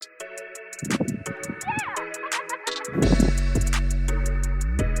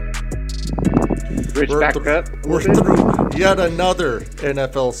Rich backed up. We're through yet another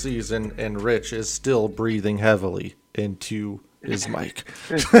NFL season, and Rich is still breathing heavily into his mic.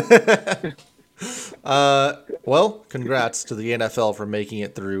 Well, congrats to the NFL for making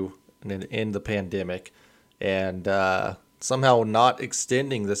it through in the pandemic, and somehow not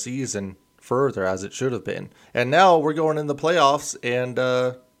extending the season further as it should have been. And now we're going in the playoffs, and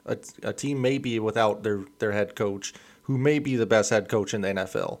a team may be without their head coach, who may be the best head coach in the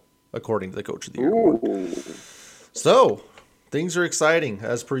NFL, according to the Coach of the Year award. So things are exciting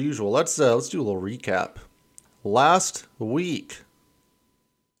as per usual. Let's do a little recap. Last week,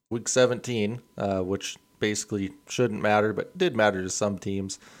 week 17, which basically shouldn't matter, but did matter to some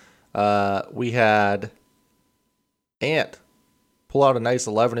teams. We had Ant pull out a nice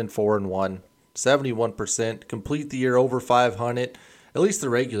 11-4-1, 71%, complete the year over 500. At least the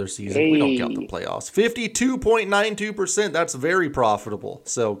regular season. We don't count the playoffs. 52.92%. That's very profitable.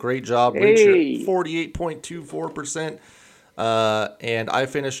 So great job, Richard. 48.24%. And I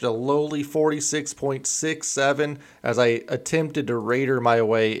finished a lowly 46.67 as I attempted to Raider my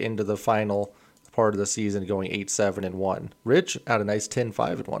way into the final part of the season, going 8-7-1. Rich had a nice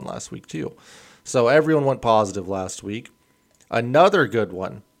 10-5-1 last week too. So everyone went positive last week. Another good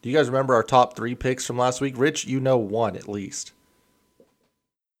one. Do you guys remember our top 3 picks from last week? Rich, you know one at least.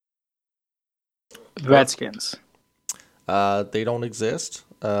 Redskins. They don't exist.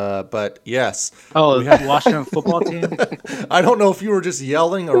 But yes. Oh, the Washington football team? I don't know if you were just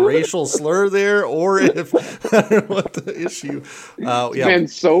yelling a racial slur there or if I don't know what the issue. Man,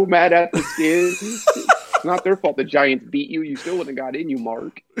 so mad at the Skins. It's not their fault the Giants beat you. You still wouldn't have got in, you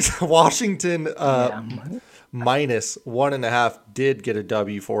Mark. Washington minus 1.5 did get a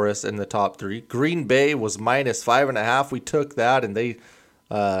W for us in the top 3. Green Bay was minus 5.5. We took that and they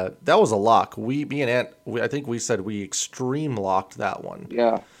that was a lock. Me and Ant, I think we said we extreme locked that one.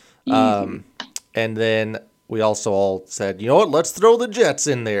 Yeah. And then we also all said, you know what, let's throw the Jets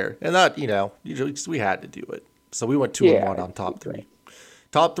in there. And that, we had to do it. So we went 2-1 on top 3.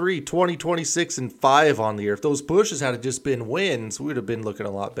 Top 3, 20, 26, and 5 on the year. If those pushes had just been wins, we would have been looking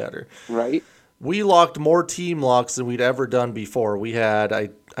a lot better. Right. We locked more team locks than we'd ever done before. We had,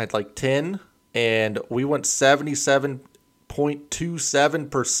 I had like 10, and we went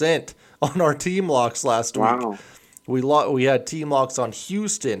 77.27% on our team locks last week. We had team locks on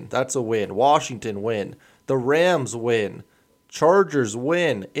Houston. That's a win. Washington win. The Rams win. Chargers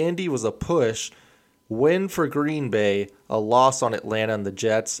win. Indy was a push. Win for Green Bay. A loss on Atlanta and the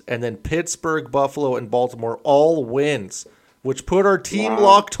Jets. And then Pittsburgh, Buffalo, and Baltimore all wins, which put our team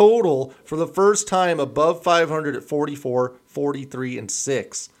lock total for the first time above 500 at 44, 43, and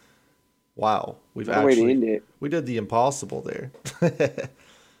 6. Wow. We did the impossible there.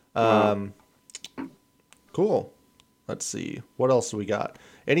 Cool. Let's see. What else do we got?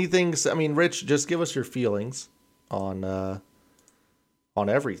 Anything? I mean, Rich, just give us your feelings on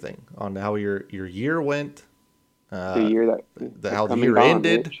everything, on how your year went. The year how the year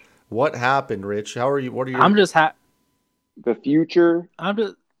ended. Rich. What happened, Rich? How are you? What are your? I'm just the future. I'm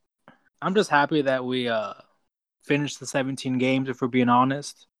just happy that we finished the 17 games. If we're being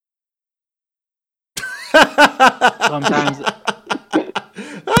honest. Sometimes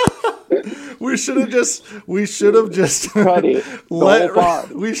we should have just cut it.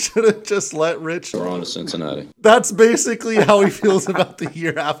 We should have just let Rich. We're on to Cincinnati. That's basically how he feels about the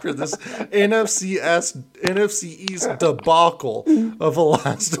year after this NFC East debacle of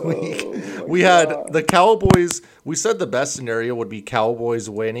last week. We had the Cowboys. We said the best scenario would be Cowboys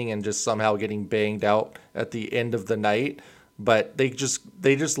winning and just somehow getting banged out at the end of the night. But they just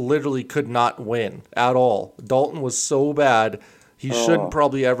literally could not win at all. Dalton was so bad, he shouldn't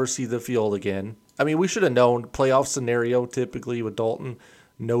probably ever see the field again. I mean, we should have known playoff scenario typically with Dalton,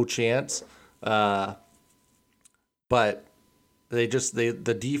 no chance. But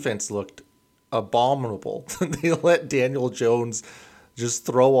the defense looked abominable. They let Daniel Jones just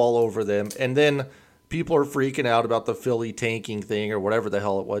throw all over them. And then people are freaking out about the Philly tanking thing or whatever the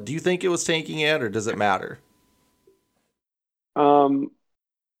hell it was. Do you think it was tanking yet, or does it matter?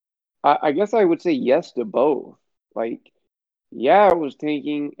 I guess I would say yes to both. Like, yeah, it was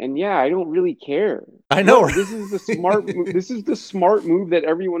tanking, and yeah, I don't really care. I know. This is the smart. This is the smart move that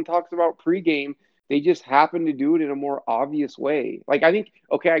everyone talks about pregame. They just happen to do it in a more obvious way. Like, I think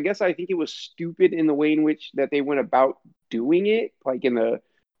it was stupid in the way in which that they went about doing it. Like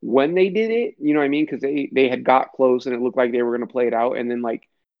when they did it, you know what I mean? Because they had got close and it looked like they were going to play it out, and then like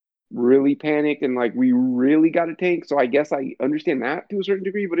really panicked and like we really got a tank. So I guess I understand that to a certain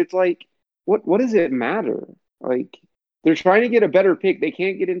degree, but it's like, what does it matter? Like, they're trying to get a better pick. They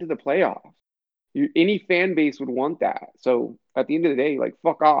can't get into the playoffs. Any fan base would want that. So at the end of the day, like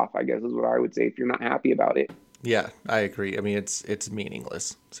fuck off, I guess is what I would say if you're not happy about it. Yeah, I agree. I mean, it's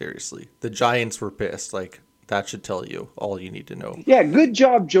meaningless. Seriously, the Giants were pissed. Like that should tell you all you need to know. Yeah, good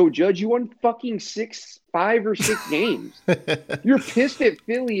job, Joe Judge. You won fucking 5 or 6 games. You're pissed at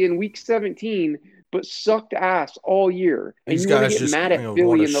Philly in week 17, but sucked ass all year. And These you want to guys get just mad at want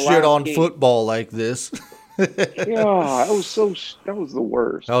Philly to in the shit last on game. football like this. Yeah, that was the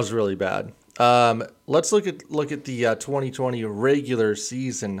worst. That was really bad. Let's look at the 2020 regular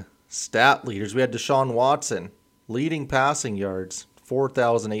season stat leaders. We had Deshaun Watson leading passing yards,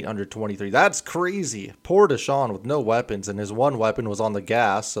 4,823. That's crazy. Poor Deshaun with no weapons, and his one weapon was on the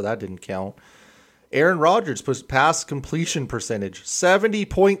gas, so that didn't count. Aaron Rodgers puts pass completion percentage,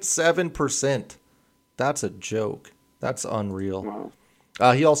 70.7%. That's a joke. That's unreal.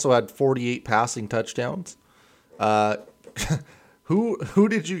 Wow. He also had 48 passing touchdowns. Who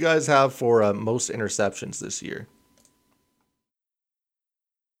did you guys have for most interceptions this year?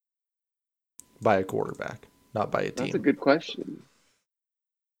 By a quarterback, not by a team. That's a good question.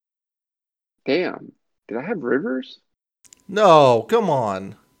 Damn. Did I have Rivers? No, come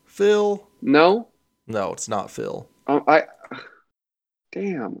on. Phil? No. No, it's not Phil.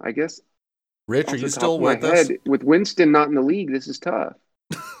 Damn, I guess. Rich, are you still with us? With Winston not in the league, this is tough.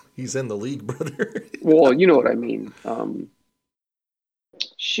 He's in the league, brother. Well, you know what I mean.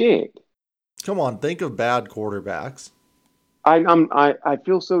 Shit. Come on, think of bad quarterbacks. I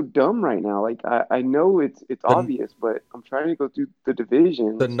feel so dumb right now. Like I know it's obvious, but I'm trying to go through the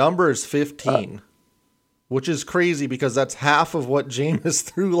division. The number is 15, which is crazy because that's half of what Jameis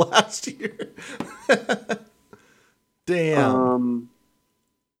threw last year. Damn.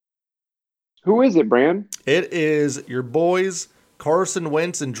 Who is it, Bran? It is your boys Carson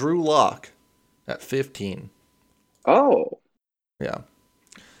Wentz and Drew Lock at 15. Oh. Yeah.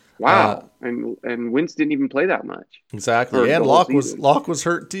 Wow. And Wentz didn't even play that much. Exactly. And Lock was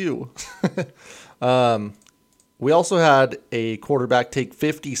hurt too. We also had a quarterback take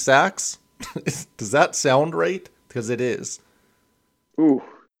 50 sacks. Does that sound right? Because it is. Ooh.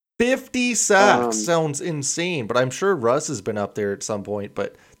 50 sacks sounds insane, but I'm sure Russ has been up there at some point,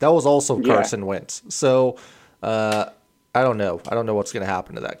 but that was also Carson Wentz. So I don't know. I don't know what's going to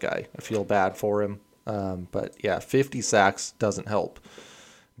happen to that guy. I feel bad for him. But yeah, 50 sacks doesn't help.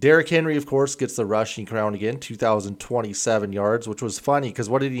 Derrick Henry, of course, gets the rushing crown again, 2,027 yards, which was funny because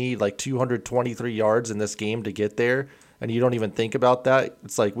what did he need? Like 223 yards in this game to get there? And you don't even think about that.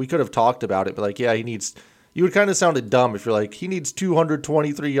 It's like we could have talked about it, but like, yeah, he needs. You would kind of sounded dumb if you're like, he needs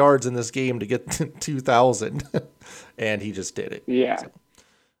 223 yards in this game to get 2,000. And he just did it. Yeah.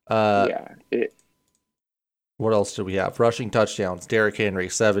 So, what else do we have? Rushing touchdowns. Derrick Henry,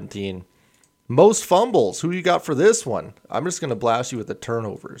 17. Most fumbles. Who you got for this one? I'm just going to blast you with the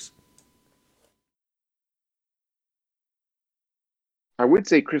turnovers. I would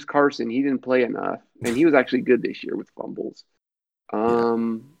say Chris Carson. He didn't play enough. And he was actually good this year with fumbles.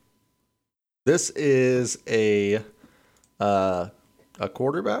 This is a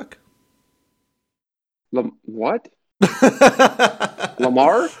quarterback? What?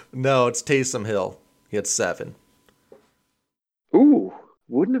 Lamar? No, it's Taysom Hill. He had 7. Ooh,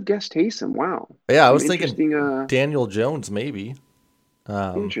 wouldn't have guessed Taysom. Wow. Yeah, I was thinking Daniel Jones maybe.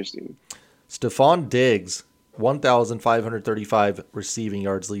 Interesting. Stephon Diggs, 1,535 receiving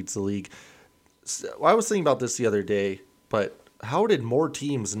yards, leads the league. I was thinking about this the other day, but how did more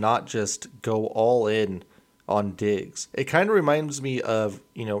teams not just go all in on Diggs? It kind of reminds me of,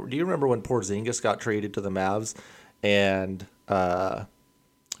 do you remember when Porzingis got traded to the Mavs? And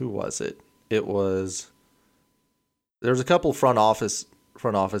who was it? There was a couple front office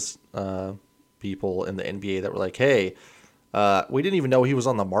people in the NBA that were like, hey, we didn't even know he was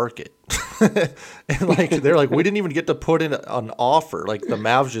on the market. And like they're like, we didn't even get to put in an offer. Like the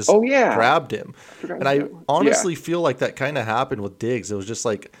Mavs just grabbed him. And I honestly feel like that kind of happened with Diggs. It was just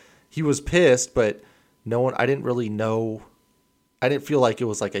like he was pissed, but I didn't really know. I didn't feel like it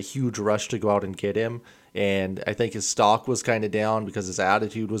was like a huge rush to go out and get him. And I think his stock was kind of down because his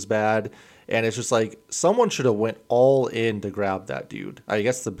attitude was bad. And it's just like someone should have went all in to grab that dude. I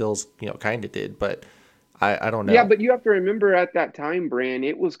guess the Bills, kind of did, but I don't know. Yeah, but you have to remember at that time, Bran,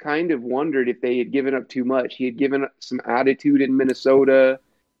 it was kind of wondered if they had given up too much. He had given up some attitude in Minnesota,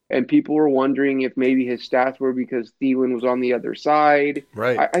 and people were wondering if maybe his stats were because Thielen was on the other side.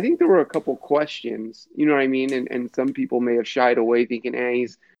 Right. I think there were a couple questions, you know what I mean? And some people may have shied away thinking,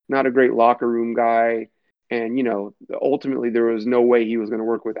 he's not a great locker room guy. And, ultimately there was no way he was going to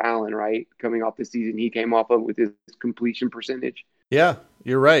work with Allen, right? Coming off the season he came off of with his completion percentage. Yeah,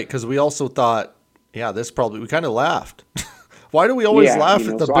 you're right. Because we also thought, we kind of laughed. Why do we always laugh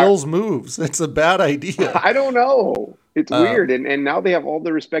at the so Bills' moves? It's a bad idea. I don't know. It's weird, and now they have all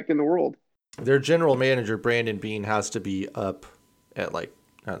the respect in the world. Their general manager, Brandon Beane, has to be up at like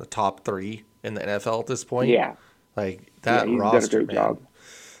the top 3 in the NFL at this point. Yeah. Like that he's roster, done a great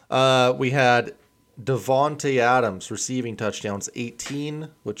job. We had Devontae Adams receiving touchdowns, 18,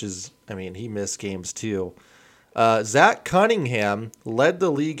 which is, I mean, he missed games too. Zach Cunningham led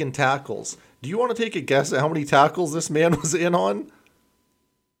the league in tackles. Do you want to take a guess at how many tackles this man was in on?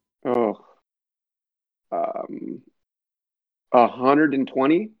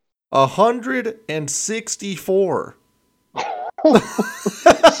 120? 164.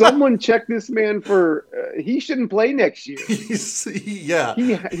 Someone check this man for he shouldn't play next year. His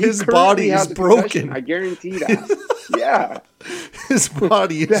body is broken. I guarantee that. Yeah. His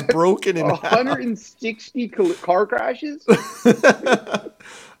body is broken in 160 car crashes.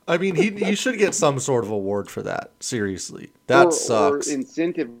 I mean, he should get some sort of award for that. Seriously, that sucks. Or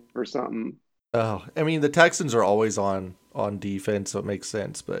incentive or something. Oh, I mean, the Texans are always on defense, so it makes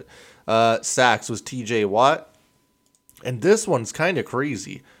sense. But sacks was T.J. Watt. And this one's kind of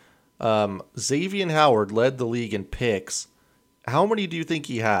crazy. Xavier Howard led the league in picks. How many do you think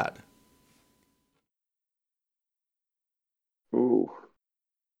he had? Ooh.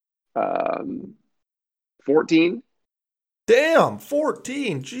 14? Damn,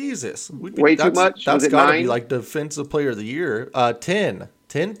 14. Jesus. Way too much? That's got to be like defensive player of the year. 10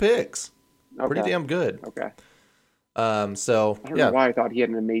 picks. Okay. Pretty damn good. Okay. So, I don't know why I thought he had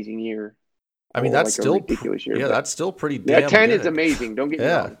an amazing year. I mean, that's like still ridiculous year. Yeah, that's still pretty damn 10 good. is amazing. Don't get me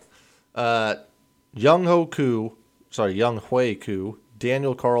wrong. Young Hui Koo,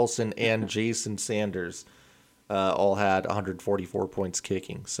 Daniel Carlson, and Jason Sanders all had 144 points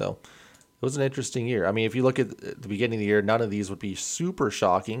kicking. So it was an interesting year. I mean, if you look at the beginning of the year, none of these would be super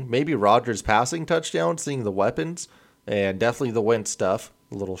shocking. Maybe Rodgers passing touchdown, seeing the weapons, and definitely the Wentz stuff,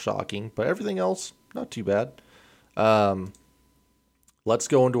 a little shocking. But everything else, not too bad. Let's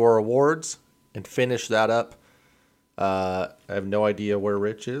go into our awards and finish that up. I have no idea where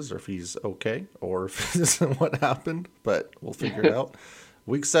Rich is, or if he's okay, or if this is what happened, but we'll figure it out.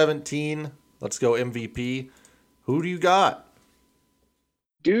 Week 17, let's go MVP. Who do you got?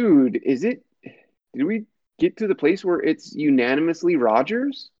 Dude, did we get to the place where it's unanimously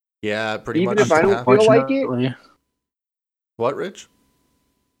Rodgers? Yeah, pretty much. Even if I don't feel like it? What, Rich?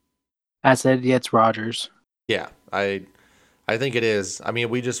 I said, yeah, it's Rodgers. Yeah, I think it is. I mean,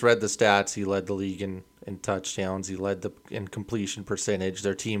 we just read the stats. He led the league in touchdowns. He led in completion percentage.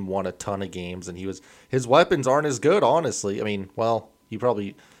 Their team won a ton of games, and his weapons aren't as good, honestly. I mean, well, he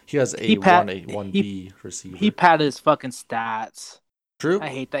has a 1B receiver. He padded his fucking stats. True. I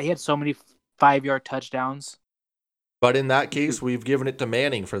hate that. He had so many 5-yard touchdowns. But in that case, we've given it to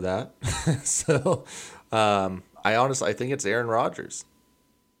Manning for that. So, I think it's Aaron Rodgers.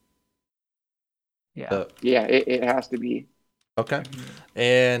 Yeah. It has to be. Okay.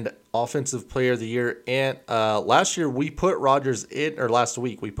 And offensive player of the year. And last week we put Rodgers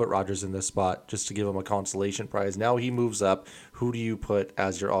in this spot just to give him a consolation prize. Now he moves up. Who do you put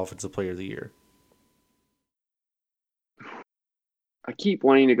as your offensive player of the year? I keep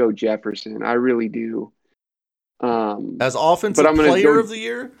wanting to go Jefferson. I really do. As offensive player of the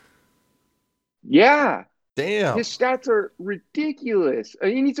year? Yeah. Damn. His stats are ridiculous. I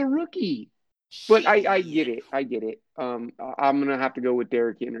mean, he's a rookie. But I get it. I'm going to have to go with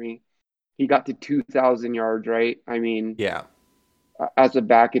Derrick Henry. He got to 2,000 yards, right? I mean, yeah. As a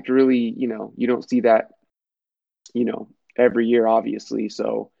back, it's really, you don't see that, every year, obviously.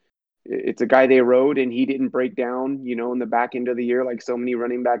 So it's a guy they rode, and he didn't break down, in the back end of the year like so many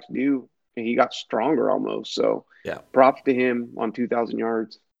running backs do. And he got stronger almost. So yeah, props to him on 2,000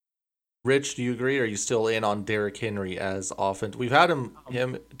 yards. Rich, do you agree? Or are you still in on Derrick Henry as offense? We've had him,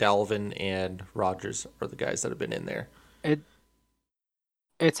 Dalvin, and Rodgers are the guys that have been in there.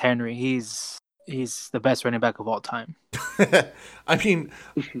 It's Henry. He's the best running back of all time. I mean,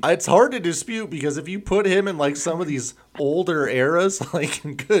 it's hard to dispute because if you put him in like some of these older eras,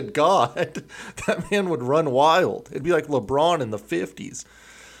 like good God, that man would run wild. It'd be like LeBron in the 50s.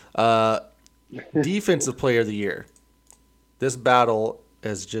 Defensive player of the year. This battle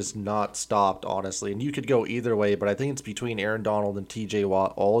has just not stopped, honestly. And you could go either way, but I think it's between Aaron Donald and T.J.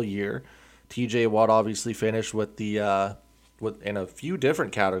 Watt all year. T.J. Watt obviously finished with in a few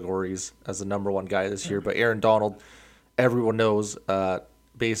different categories as the number one guy this year, but Aaron Donald, everyone knows,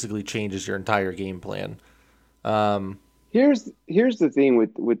 basically changes your entire game plan. Here's the thing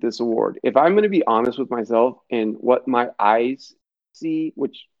with this award. If I'm going to be honest with myself and what my eyes see,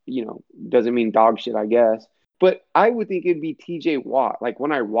 which doesn't mean dog shit, I guess. But I would think it'd be TJ Watt. Like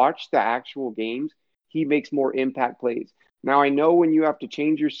when I watch the actual games, he makes more impact plays. Now I know when you have to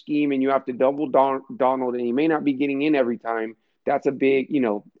change your scheme and you have to double Donald, and he may not be getting in every time. That's a big,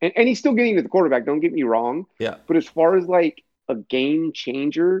 and he's still getting to the quarterback. Don't get me wrong. Yeah. But as far as like a game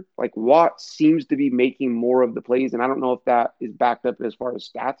changer, like Watt seems to be making more of the plays, and I don't know if that is backed up as far as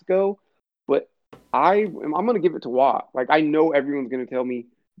stats go. But I'm going to give it to Watt. Like I know everyone's going to tell me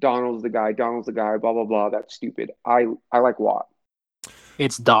Donald's the guy, blah blah blah. That's stupid. I like Watt.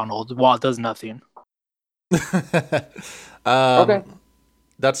 It's Donald. Watt does nothing. Okay.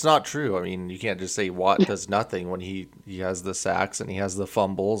 That's not true. I mean, you can't just say Watt does nothing when he has the sacks and he has the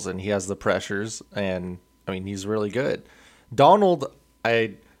fumbles and he has the pressures, and I mean he's really good. Donald,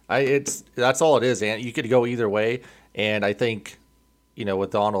 that's all it is, and you could go either way. And I think, with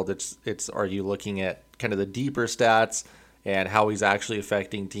Donald, it's are you looking at kind of the deeper stats and how he's actually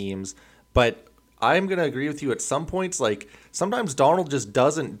affecting teams? But I'm gonna agree with you at some points. Like sometimes Donald just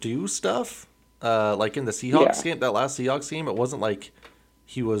doesn't do stuff. Like in the Seahawks game, that last Seahawks game, it wasn't like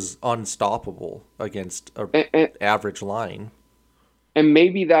he was unstoppable against an average line. And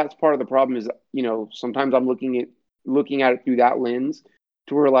maybe that's part of the problem is, sometimes I'm looking at it through that lens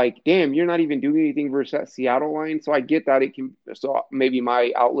to where like, damn, you're not even doing anything versus that Seattle line. So I get that so maybe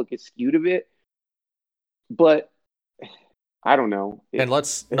my outlook is skewed a bit, but I don't know. And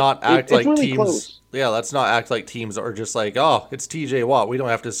let's not act like really teams. Close. Yeah, let's not act like teams are just like, oh, it's TJ Watt. We don't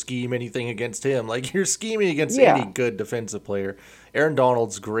have to scheme anything against him. Like you're scheming against any good defensive player. Aaron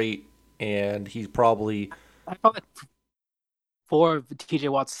Donald's great, and he's probably. I felt like 4 of TJ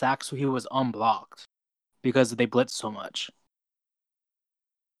Watt's sacks, he was unblocked because they blitzed so much.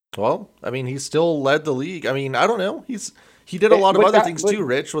 Well, I mean, he still led the league. I mean, I don't know. He did a lot of other things too,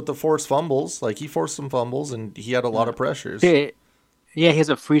 Rich, with the forced fumbles. Like he forced some fumbles, and he had a lot of pressures. Yeah, he has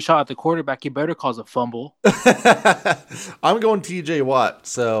a free shot at the quarterback. He better cause a fumble. I'm going TJ Watt.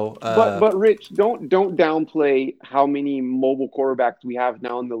 So, but Rich, don't downplay how many mobile quarterbacks we have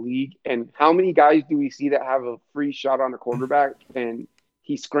now in the league, and how many guys do we see that have a free shot on a quarterback and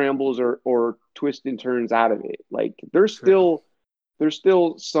he scrambles or twists and turns out of it. Like there's still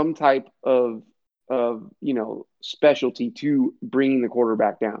some type of specialty to bringing the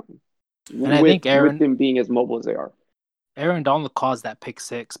quarterback down. And I think with them being as mobile as they are. Aaron Donald caused that pick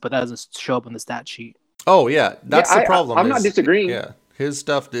 6, but that doesn't show up on the stat sheet. Oh, yeah. That's the problem. I'm not disagreeing. Yeah. His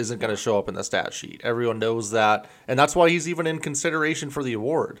stuff isn't going to show up in the stat sheet. Everyone knows that. And that's why he's even in consideration for the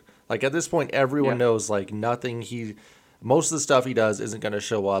award. Like, at this point, everyone knows, like, most of the stuff he does isn't going to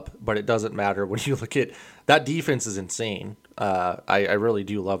show up, but it doesn't matter when you look at that defense is insane. I really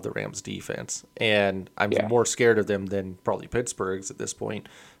do love the Rams defense, and I'm more scared of them than probably Pittsburgh's at this point.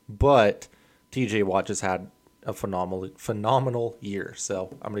 But TJ Watt just had a phenomenal year,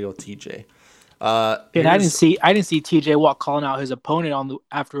 so I'm gonna go with TJ. I didn't see TJ Watt calling out his opponent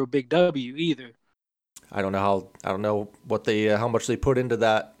after a big W either. I don't know what how much they put into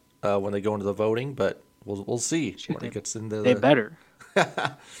that when they go into the voting, but we'll see when it gets into. They better.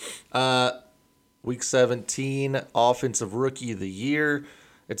 Week 17, Offensive Rookie of the Year.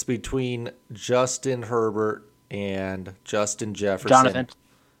 It's between Justin Herbert and Justin Jefferson.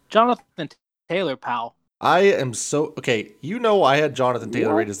 Jonathan Taylor, pal. I am so okay. I had Jonathan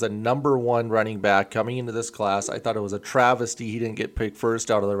Taylor rated as the number 1 running back coming into this class. I thought it was a travesty he didn't get picked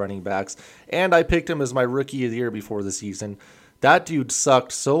first out of the running backs, and I picked him as my Rookie of the Year before the season. That dude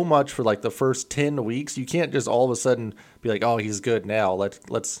sucked so much for like the first 10 weeks. You can't just all of a sudden be like, "Oh, he's good now.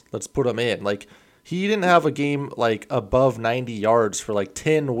 Let's put him in." Like he didn't have a game like above 90 yards for like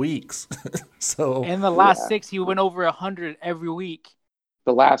 10 weeks. So in the last 6, he went over 100 every week.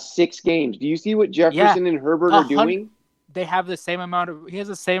 The last 6 games. Do you see what Jefferson and Herbert are doing? They have the same amount of. He has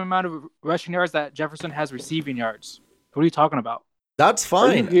the same amount of rushing yards that Jefferson has receiving yards. What are you talking about? That's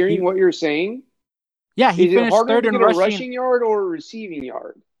fine. Are you hearing what you're saying? Yeah, he finished third in rushing yard or a receiving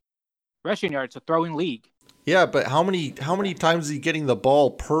yard. Rushing yards, a throwing league. Yeah, but how many times is he getting the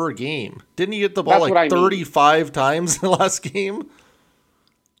ball per game? Didn't he get the ball 35 times in the last game?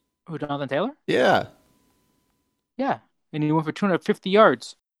 Who, Jonathan Taylor? Yeah. Yeah. And he went for 250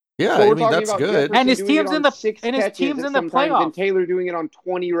 yards. Yeah, I mean that's good. And his team's in the playoffs. And Taylor doing it on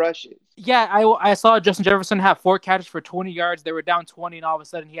 20 rushes. Yeah, I saw Justin Jefferson have 4 catches for 20 yards. They were down 20, and all of a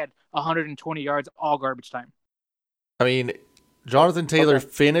sudden he had 120 yards, all garbage time. I mean, Jonathan Taylor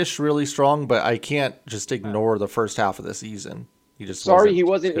finished really strong, but I can't just ignore the first half of the season. He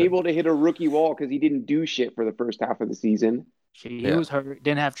wasn't able to hit a rookie wall because he didn't do shit for the first half of the season. He was hurt,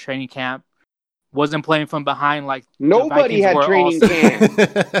 didn't have training camp. Wasn't playing from behind like nobody had training camp.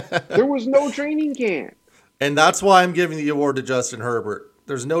 There was no training camp. And that's why I'm giving the award to Justin Herbert.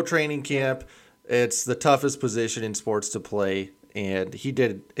 There's no training camp. It's the toughest position in sports to play, and he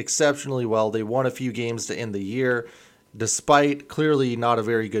did exceptionally well. They won a few games to end the year, despite clearly not a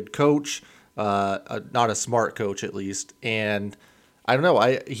very good coach, not a smart coach at least. And I don't know,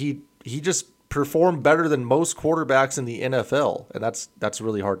 he just performed better than most quarterbacks in the NFL, and that's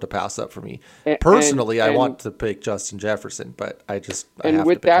really hard to pass up for me. Personally, I want to pick Justin Jefferson, but I have with to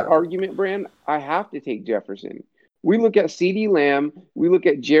pick that Herbert. argument, Brand, I have to take Jefferson. We look at CeeDee Lamb, we look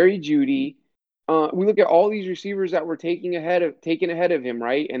at Jerry Jeudy, we look at all these receivers that were taken ahead of him,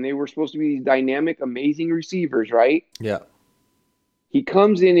 right? And they were supposed to be these dynamic, amazing receivers, right? Yeah. He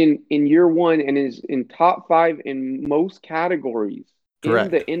comes in year one and is in top 5 in most categories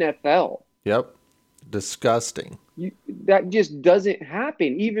Correct. in the NFL. Yep. Disgusting. That just doesn't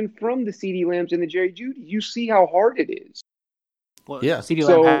happen, even from the CeeDee Lambs and the Jerry Jeudy. You see how hard it is. Well, yeah. CeeDee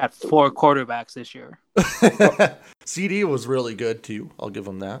Lamb had 4 quarterbacks this year. CD was really good too. I'll give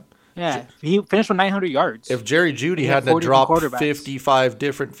him that. Yeah, he finished with 900 yards. If Jerry Jeudy hadn't dropped 55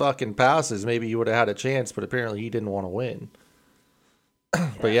 different fucking passes, maybe he would have had a chance, but apparently he didn't want to win.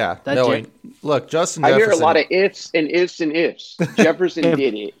 But yeah, look, Justin Jefferson. I hear a lot of ifs and ifs and ifs. Jefferson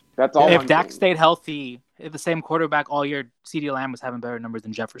did it. That's all. If Dak stayed healthy, if the same quarterback all year, CeeDee Lamb was having better numbers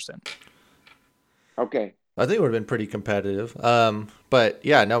than Jefferson. Okay. I think it would have been pretty competitive. But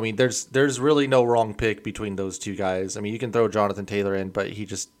yeah, no, I mean, there's really no wrong pick between those two guys. I mean, you can throw Jonathan Taylor in, but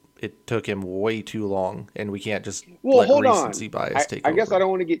it took him way too long, and we can't just let recency bias take over. I guess I don't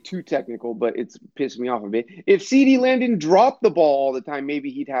want to get too technical, but it's pissed me off a bit. If CeeDee Lamb didn't drop the ball all the time,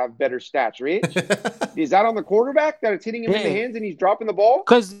 maybe he'd have better stats, Rich. Is that on the quarterback that it's hitting him in the hands and he's dropping the ball?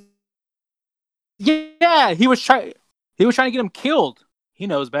 Because, yeah, he was trying to get him killed. He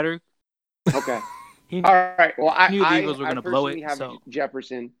knows better. Okay. All right. Well, I knew the Eagles were going to blow it. Have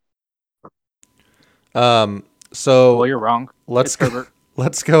Jefferson. So well, you're wrong. Let's go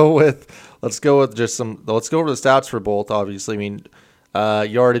with the stats for both. Obviously, I mean,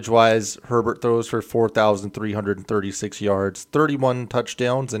 yardage wise, Herbert throws for 4,336 yards, 31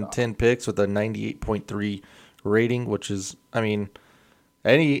 touchdowns, and 10 picks with a 98.3 rating, which is, I mean,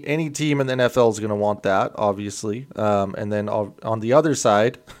 any team in the NFL is going to want that, obviously. And then on the other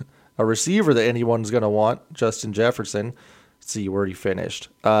side, a receiver that anyone's going to want, Justin Jefferson. Let's see where he finished.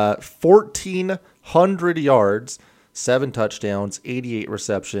 1,400 yards, 7 touchdowns, 88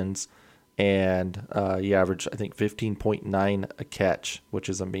 receptions, and he averaged, I think, 15.9 a catch, which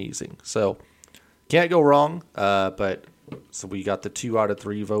is amazing. So can't go wrong. But so we got the 2 out of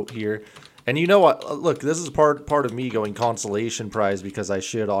 3 vote here. And you know what? Look, this is part of me going consolation prize because I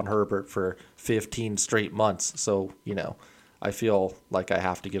shit on Herbert for 15 straight months. So, you know, I feel like I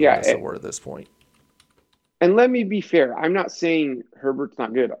have to give him this award at this point. And let me be fair. I'm not saying Herbert's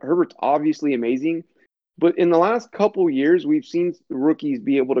not good. Herbert's obviously amazing. But in the last couple years, we've seen rookies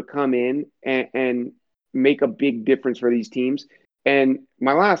be able to come in and make a big difference for these teams. And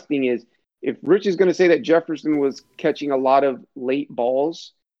my last thing is, if Rich is going to say that Jefferson was catching a lot of late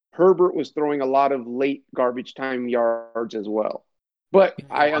balls, Herbert was throwing a lot of late garbage time yards as well. But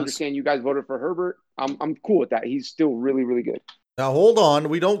I understand you guys voted for Herbert. I'm cool with that. He's still really, really good. Now, hold on.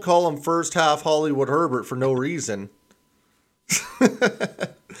 We don't call him first half Hollywood Herbert for no reason.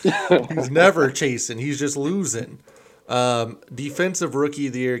 He's never chasing. He's just losing. Defensive rookie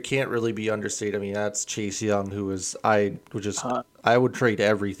of the year can't really be understated. I mean, that's Chase Young, I would trade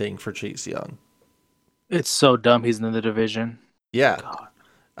everything for Chase Young. It's so dumb he's in the division. Yeah. God.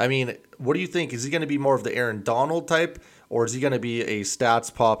 I mean, what do you think? Is he going to be more of the Aaron Donald type, or is he going to be a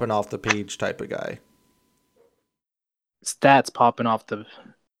stats popping off the page type of guy? Stats popping off the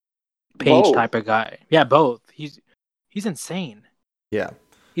page type of guy. Yeah, both. He's insane. Yeah.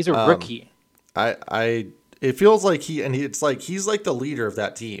 He's a rookie. It feels like he's like the leader of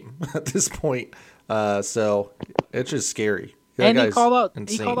that team at this point. So it's just scary. And he called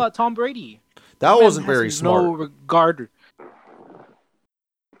out Tom Brady. That wasn't very smart. No regard.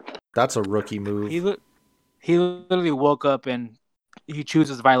 That's a rookie move. He literally woke up and he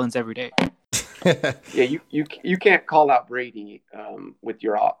chooses violence every day. Yeah, you can't call out Brady with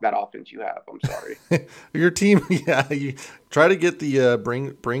that offense you have. I'm sorry. Your team, yeah, you try to get the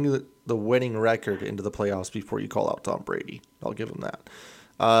bring the winning record into the playoffs before you call out Tom Brady. I'll give him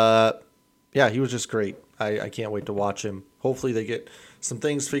that. Yeah, he was just great. I can't wait to watch him. Hopefully they get some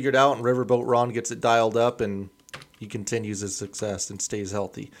things figured out and Riverboat Ron gets it dialed up and he continues his success and stays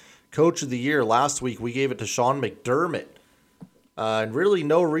healthy. Coach of the year last week, we gave it to Sean McDermott. And really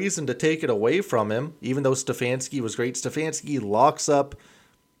no reason to take it away from him, even though Stefanski was great. Stefanski locks up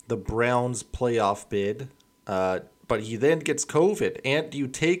the Browns playoff bid, but he then gets COVID. And do you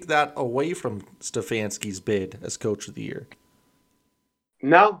take that away from Stefanski's bid as coach of the year?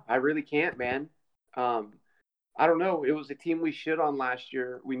 No, I really can't, man. I don't know. It was a team we shit on last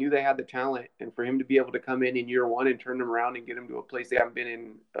year. We knew they had the talent, and for him to be able to come in year one and turn them around and get them to a place they haven't been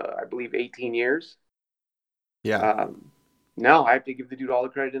in, I believe, 18 years. Yeah. No, I have to give the dude all the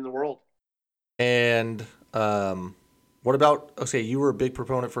credit in the world. And what about? Okay, you were a big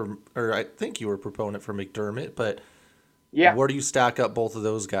proponent for, or I think you were a proponent for McDermott, but Yeah, where do you stack up both of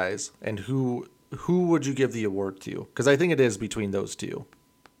those guys, and who would you give the award to? Because I think it is between those two.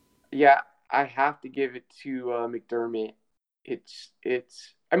 yeah, I have to give it to McDermott. It's.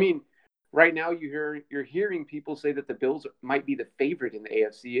 I mean, right now you're hearing people say that the Bills might be the favorite in the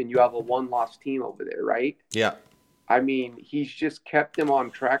AFC, and you have a one-loss team over there, right? Yeah. I mean, he's just kept them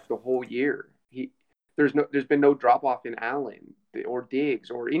on track the whole year. There's been no drop off in Allen or Diggs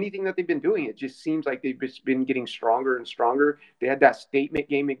or anything that they've been doing. It just seems like they've just been getting stronger and stronger. They had that statement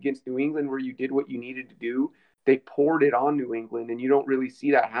game against New England where you did what you needed to do. They poured it on New England, and you don't really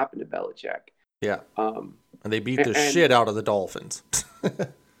see that happen to Belichick. Yeah. And they beat the shit out of the Dolphins.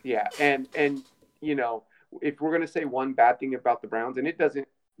 Yeah, and you know, if we're gonna say one bad thing about the Browns, and it doesn't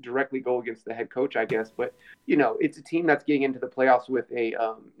directly go against the head coach, I guess, but you know, it's a team that's getting into the playoffs with a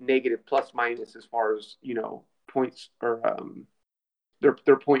negative plus minus as far as, you know, points or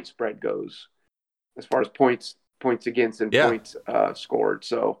their point spread goes, as far as points against and points scored.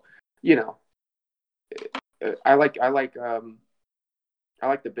 So, you know, I like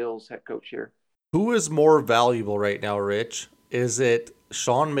the Bills head coach here. Who is more valuable right now, Rich? Is it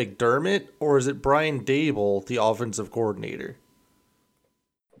Sean McDermott or is it Brian Daboll, the offensive coordinator?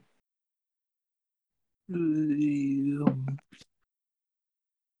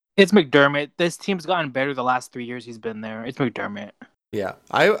 It's McDermott. This team's gotten better the last 3 years he's been there. It's McDermott. Yeah,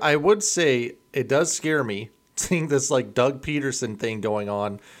 I would say it does scare me seeing this like Doug Peterson thing going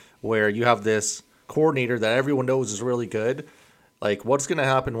on where you have this coordinator that everyone knows is really good. Like, what's going to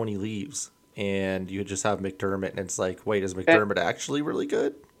happen when he leaves? And you just have McDermott, and it's like, wait, is McDermott actually really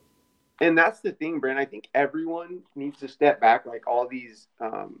good? And that's the thing, Brent. I think everyone needs to step back, like all these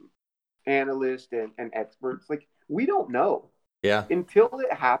analysts and experts. Like, we don't know. Yeah. Until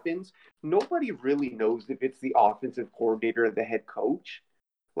it happens, nobody really knows if it's the offensive coordinator or the head coach.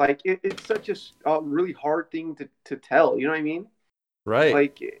 Like, it's such a really hard thing to tell. You know what I mean? Right.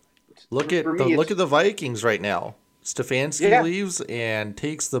 Like, look at the Vikings right now. Stefanski leaves and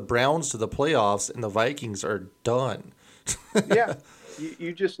takes the Browns to the playoffs, and the Vikings are done. Yeah.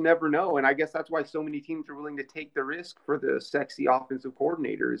 You just never know. And I guess that's why so many teams are willing to take the risk for the sexy offensive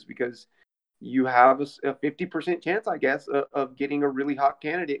coordinators, because you have a 50% chance, I guess, of getting a really hot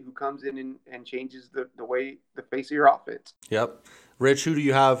candidate who comes in and changes the face of your offense. Yep. Rich, who do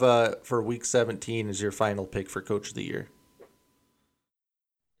you have for Week 17 as your final pick for Coach of the Year?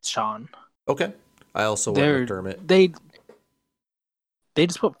 Sean. Okay. I also went McDermott. They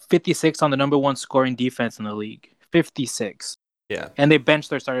just put 56 on the number one scoring defense in the league. 56. Yeah. And they benched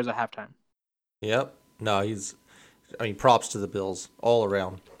their starters at halftime. Yep. No, props to the Bills all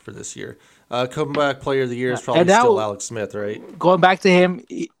around for this year. Comeback player of the year is probably still Alex Smith, right? Going back to him,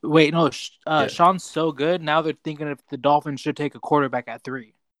 Sean's so good. Now they're thinking if the Dolphins should take a quarterback at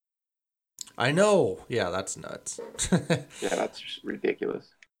 3. I know. Yeah, that's nuts. Yeah, that's just ridiculous.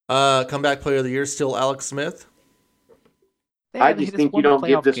 Comeback player of the year still Alex Smith. I just think you don't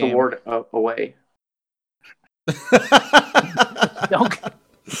give this award away.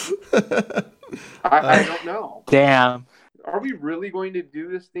 I don't know. Damn. Are we really going to do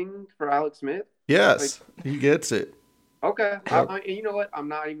this thing for Alex Smith? Yes, he gets it. Okay. You know what? I'm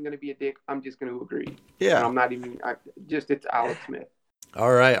not even going to be a dick. I'm just going to agree. Yeah. And I'm not even. It's Alex Smith.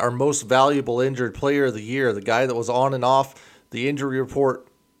 All right. Our most valuable injured player of the year, the guy that was on and off the injury report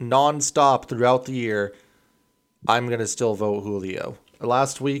nonstop throughout the year. I'm going to still vote Julio.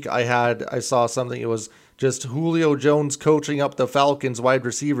 Last week I saw something. It was just Julio Jones coaching up the Falcons wide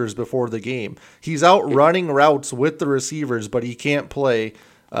receivers before the game. He's out running routes with the receivers, but he can't play.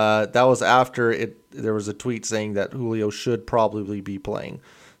 That was after there was a tweet saying that Julio should probably be playing.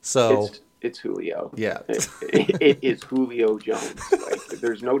 So it's Julio. Yeah. It is Julio Jones. Like,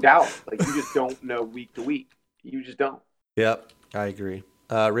 there's no doubt. Like, you just don't know week to week. You just don't. Yep, I agree.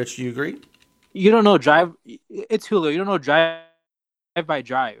 Rich, do you agree? You don't know drive. It's Julio. You don't know drive by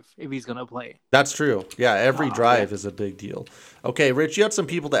drive if he's going to play. That's true. Yeah, every drive is a big deal. Okay, Rich, you had some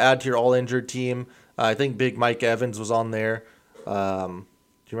people to add to your all-injured team. I think Big Mike Evans was on there. Do you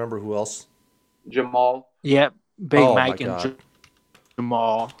remember who else? Jamal. Yep, Mike and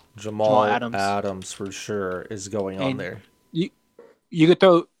Jamal. Jamal Adams for sure is going on there. You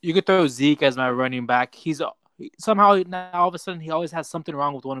could throw Zeke as my running back. He's somehow now all of a sudden he always has something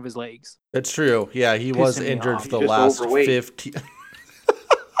wrong with one of his legs. It's true. Yeah, he was injured for the last 15.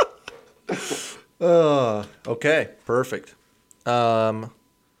 Okay, perfect.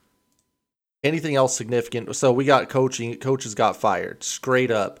 Anything else significant? So we got coaching. Coaches got fired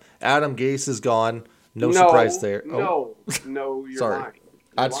straight up. Adam Gase is gone. No surprise there. No, you're Sorry.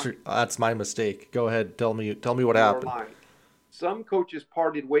 lying. That's my mistake. Go ahead. Tell me what happened. Lying. Some coaches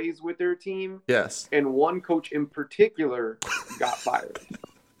parted ways with their team. Yes. And one coach in particular got fired.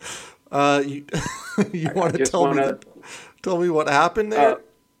 You want to tell me what happened there?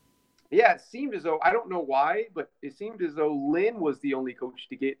 Yeah, it seemed as though, I don't know why, but it seemed as though Lynn was the only coach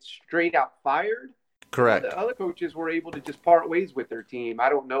to get straight out fired. Correct. The other coaches were able to just part ways with their team. I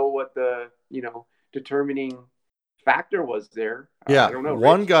don't know what the, determining factor was there. Yeah, I don't know.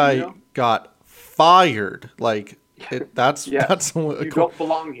 One Rich, guy got fired. Like, that's you don't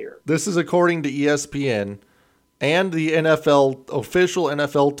belong here. This is according to ESPN and the NFL, official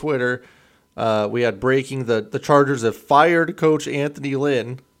NFL Twitter. We had breaking the Chargers have fired coach Anthony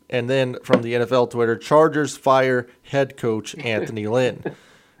Lynn. And then from the NFL Twitter, Chargers fire head coach Anthony Lynn.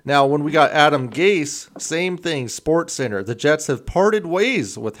 Now, when we got Adam Gase, same thing, Sports Center. The Jets have parted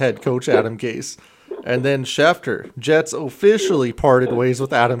ways with head coach Adam Gase. And then Schefter, Jets officially parted ways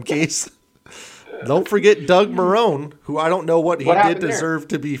with Adam Gase. Don't forget Doug Marrone, who I don't know what he did deserve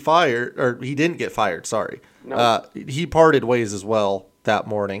to be fired. Or he didn't get fired, sorry. No. He parted ways as well that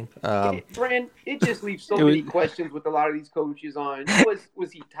morning. Brand, it just leaves so many questions with a lot of these coaches on.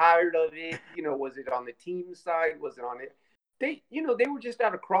 Was he tired of it? Was it on the team side? Was it on it? They were just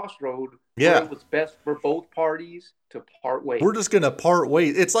at a crossroad. Yeah. Where it was best for both parties to part ways. We're just going to part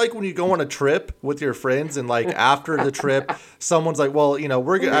ways. It's like when you go on a trip with your friends and like after the trip, someone's like, well,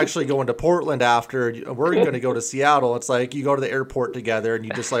 we're actually going to Portland after. We're going to go to Seattle. It's like you go to the airport together and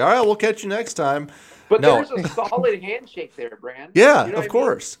you just like, all right, we'll catch you next time. But there's a solid handshake there, Brand. Yeah, of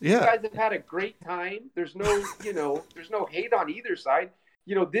course. Yeah. You guys have had a great time. There's no, there's no hate on either side.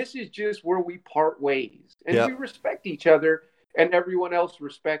 This is just where we part ways. And we respect each other and everyone else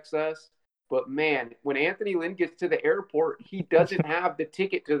respects us. But man, when Anthony Lynn gets to the airport, he doesn't have the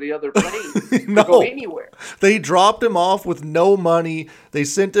ticket to the other plane to go anywhere. They dropped him off with no money. They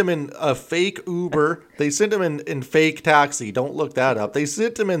sent him in a fake Uber. They sent him in fake taxi. Don't look that up. They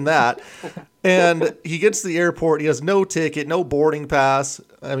sent him in that. And he gets to the airport. He has no ticket, no boarding pass.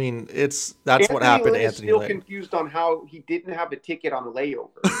 I mean, that's what happened to Anthony Lynn. Still confused on how he didn't have a ticket on a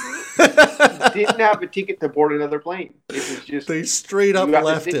layover. He didn't have a ticket to board another plane. It was just they straight up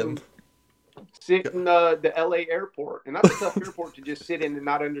left him. Sit in the LA airport, and that's a tough airport to just sit in and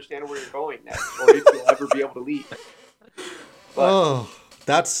not understand where you're going next, or if you'll ever be able to leave. But,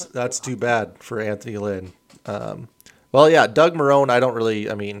 that's too bad for Anthony Lynn. Well, yeah, Doug Marrone.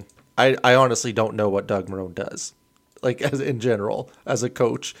 I honestly don't know what Doug Marrone does, like as in general as a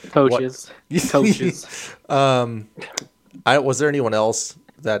coach. Coaches. Was there anyone else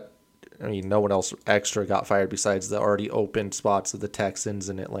that? No one else extra got fired besides the already open spots of the Texans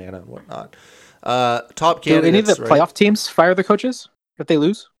and Atlanta and whatnot. Top candidates. Do any of the playoff teams fire the coaches if they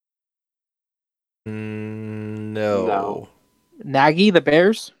lose? No. Nagy, the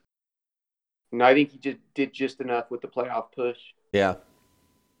Bears? No, I think he just did just enough with the playoff push. Yeah.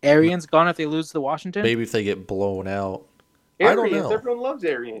 Arians gone if they lose to Washington? Maybe if they get blown out. Arians, I don't know. Everyone loves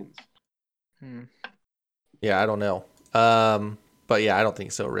Arians. Yeah, I don't know. But yeah, I don't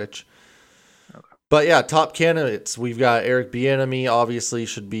think so, Rich. But yeah, top candidates. We've got Eric Bieniemy, obviously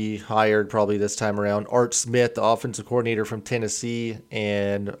should be hired probably this time around. Art Smith, the offensive coordinator from Tennessee,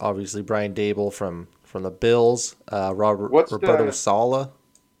 and obviously Brian Daboll from the Bills. Roberto Saleh.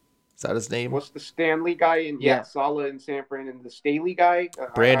 Is that his name? What's the Stanley guy? Saleh in San Fran, and the Staley guy?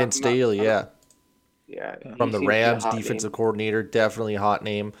 Brandon Staley, yeah. Yeah. From the Rams, defensive coordinator, definitely a hot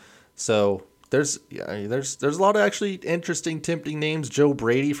name. So there's a lot of actually interesting, tempting names. Joe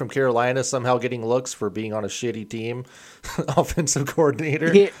Brady from Carolina somehow getting looks for being on a shitty team, offensive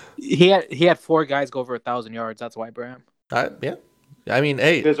coordinator. He had 4 guys go over 1,000 yards. That's why, Bram. Yeah. I mean,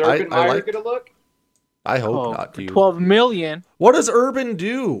 hey, does Urban Meyer get a look? I hope not, dude. $12 million. What does Urban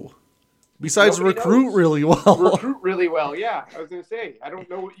do besides recruit really well? Recruit really well, yeah. I was gonna say, I don't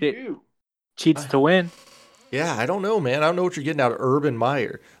know what you do. Cheats to win. Yeah, I don't know, man. I don't know what you're getting out of Urban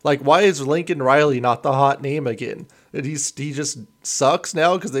Meyer. Like, why is Lincoln Riley not the hot name again? And he just sucks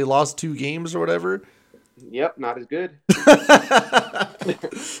now because they lost 2 games or whatever? Yep, not as good.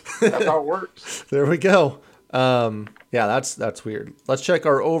 That's how it works. There we go. Yeah, that's weird. Let's check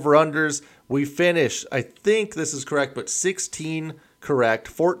our over-unders. We finished, I think this is correct, but 16 correct,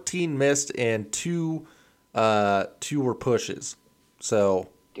 14 missed, and 2 were pushes. So,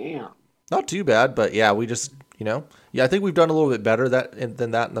 damn. Not too bad, but yeah, we just, I think we've done a little bit better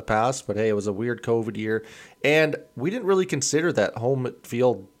than that in the past, but hey, it was a weird COVID year, and we didn't really consider that home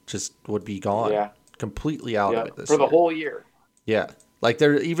field just would be gone. Yeah. Completely out of it this for the year. whole year. Yeah. Like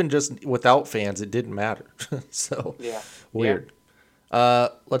they're even just without fans, it didn't matter. So weird.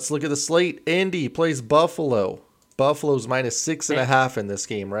 Let's look at the slate. Indy plays Buffalo. Buffalo's -6.5 in this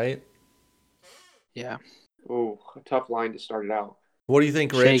game, right? Yeah. Oh, a tough line to start it out. What do you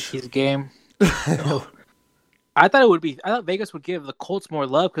think, Rich? Shake his game. I thought Vegas would give the Colts more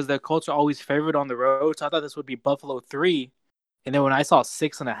love because the Colts are always favored on the road. So I thought this would be Buffalo 3. And then when I saw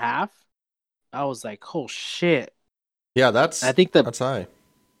 6.5, I was like, oh shit. Yeah, that's high.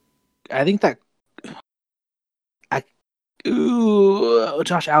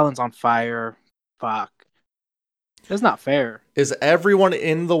 Josh Allen's on fire. Fuck. That's not fair. Is everyone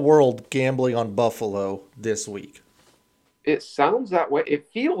in the world gambling on Buffalo this week? It sounds that way. It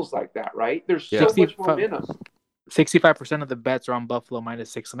feels like that, right? There's so much momentum. 65% of the bets are on Buffalo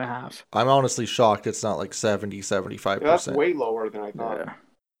 -6.5. I'm honestly shocked it's not like 70-75%. That's way lower than I thought.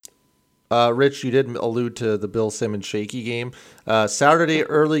 Yeah. Rich, you did allude to the Bill Simmons shaky game. Saturday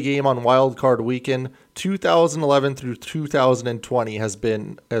early game on Wild Card Weekend, 2011 through 2020 has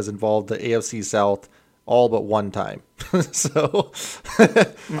involved the AFC South all but one time. So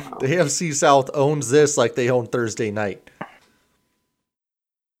the AFC South owns this like they own Thursday night.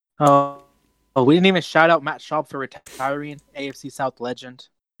 We didn't even shout out Matt Schaub for retiring, AFC South legend.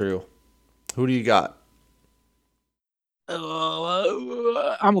 True. Who do you got? I'm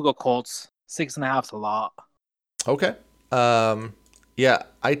gonna go Colts. 6.5 is a lot. Okay. Yeah,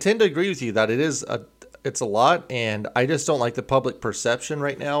 I tend to agree with you that it's a lot, and I just don't like the public perception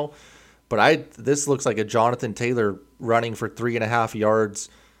right now. But this looks like a Jonathan Taylor running for 3.5 yards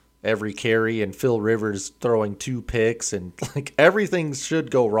every carry, and Phil Rivers throwing 2 picks, and like everything should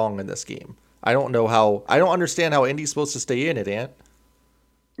go wrong in this game. I don't understand how Indy's supposed to stay in it, Ant.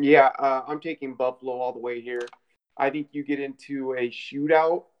 Yeah, I'm taking Buffalo all the way here. I think you get into a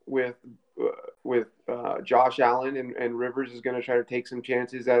shootout with Josh Allen, and Rivers is going to try to take some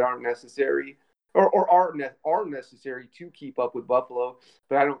chances that aren't necessary or are necessary to keep up with Buffalo.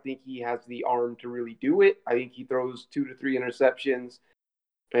 But I don't think he has the arm to really do it. I think he throws 2 to 3 interceptions,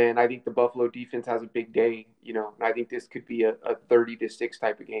 and I think the Buffalo defense has a big day. And I think this could be a 30-6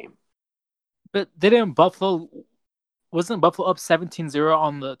 type of game. But wasn't Buffalo up 17-0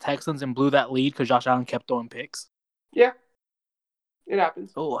 on the Texans and blew that lead because Josh Allen kept throwing picks? Yeah, it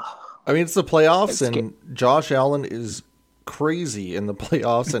happens. Oh, I mean, it's the playoffs, and Josh Allen is crazy in the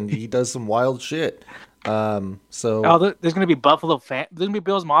playoffs, and he does some wild shit. There's gonna be Buffalo fan. There's gonna be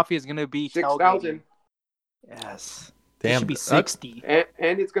Bills Mafia. Is gonna be 6,000. Yes. Damn, it should be 60.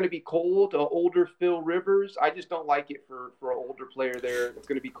 And it's going to be cold. Older Phil Rivers. I just don't like it for an older player there. It's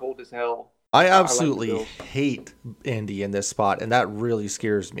going to be cold as hell. I absolutely hate Indy in this spot, and that really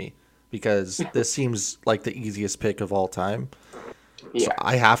scares me because this seems like the easiest pick of all time. Yeah. So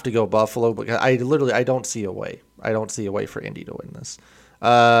I have to go Buffalo because I don't see a way. I don't see a way for Indy to win this.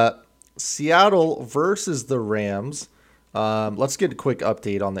 Seattle versus the Rams. Let's get a quick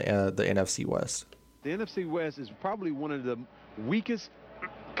update on the NFC West. The NFC West is probably one of the weakest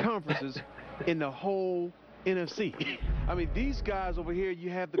conferences in the whole NFC. I mean, these guys over here, you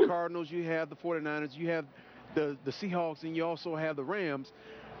have the Cardinals, you have the 49ers, you have the Seahawks, and you also have the Rams.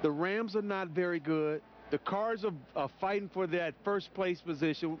 The Rams are not very good. The Cards are fighting for that first place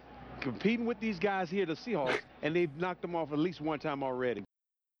position, competing with these guys here, the Seahawks, and they've knocked them off at least one time already.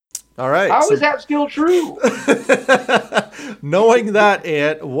 All right. How is that still true? Knowing that,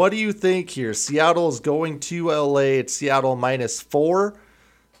 Ant, what do you think here? Seattle is going to LA. It's Seattle -4.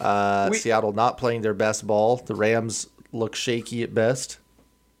 Seattle not playing their best ball. The Rams look shaky at best.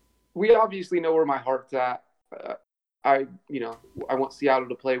 We obviously know where my heart's at. I want Seattle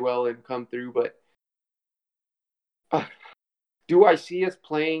to play well and come through, but do I see us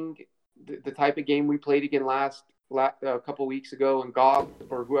playing the type of game we played again a couple weeks ago, and Goff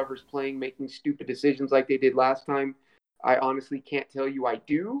or whoever's playing making stupid decisions like they did last time? I honestly can't tell you I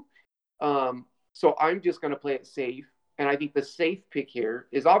do. So I'm just going to play it safe. And I think the safe pick here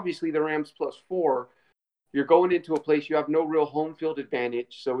is obviously the Rams +4. You're going into a place you have no real home field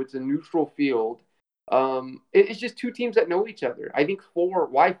advantage, so it's a neutral field. It's just two teams that know each other. I think 4.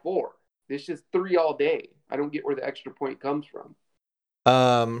 Why 4? It's just 3 all day. I don't get where the extra point comes from.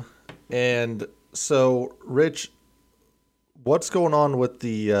 And so, Rich, what's going on with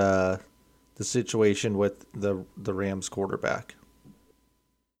the situation with the Rams quarterback?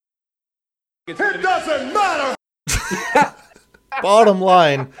 It doesn't matter. Bottom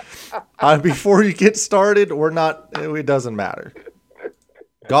line, before you get started, it doesn't matter.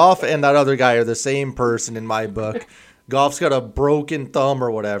 Goff and that other guy are the same person in my book. Goff's got a broken thumb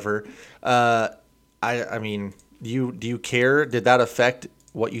or whatever. I mean, do you care? Did that affect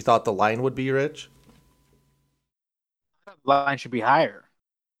what you thought the line would be, Rich? The line should be higher.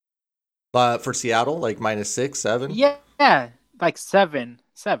 For Seattle, like -6, 7? Yeah, like 7.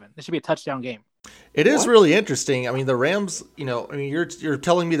 This should be a touchdown game. It is really interesting. I mean, the Rams, you're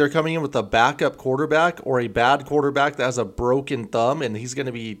telling me they're coming in with a backup quarterback or a bad quarterback that has a broken thumb, and he's going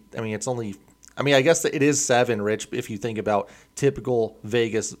to be, I guess it is 7, Rich, if you think about typical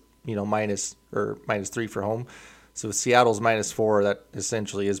Vegas, -3 for home. So Seattle's -4, that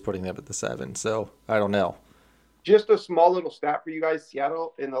essentially is putting them at the 7. So I don't know. Just a small little stat for you guys.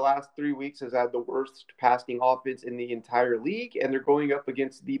 Seattle in the last 3 weeks has had the worst passing offense in the entire league, and they're going up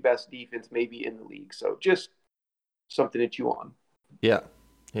against the best defense maybe in the league. So just something to chew on. Yeah.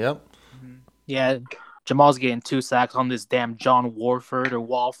 Yep. Yeah. Jamal's getting 2 sacks on this damn John Warford or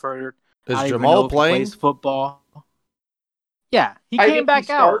Walford. Is Jamal playing? Plays football. Yeah, he came back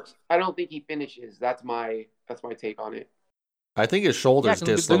out. I don't think he finishes. That's my take on it. I think his shoulder's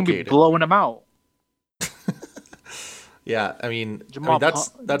dislocated. They're gonna be blowing him out. Yeah,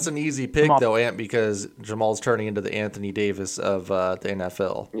 that's an easy pick though, Ant, because Jamal's turning into the Anthony Davis of the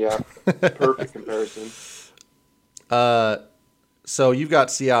NFL. Yeah, perfect comparison. So you've got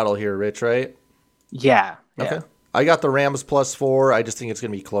Seattle here, Rich, right? Yeah. Okay. I got the Rams +4. I just think it's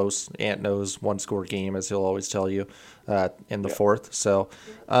going to be close. Ant knows 1-score game, as he'll always tell you, in the fourth. So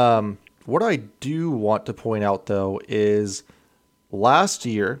what I do want to point out, though, is last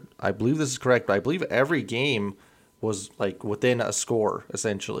year, I believe this is correct, but I believe every game was like within a score,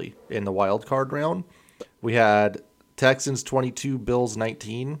 essentially, in the wild card round. We had Texans 22, Bills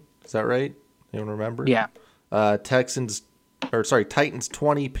 19. Is that right? Anyone remember? Yeah. Titans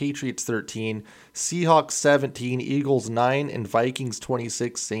 20, Patriots 13, Seahawks 17, Eagles 9, and Vikings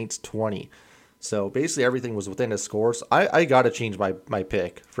 26, Saints 20. So basically everything was within a score. So I got to change my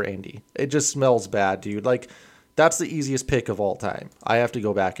pick for Andy. It just smells bad, dude. Like, that's the easiest pick of all time. I have to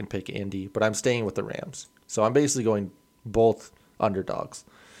go back and pick Andy, but I'm staying with the Rams. So I'm basically going both underdogs.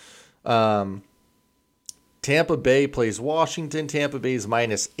 Tampa Bay plays Washington. Tampa Bay is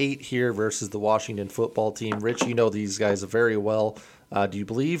 -8 here versus the Washington football team. Rich, you know these guys very well. Do you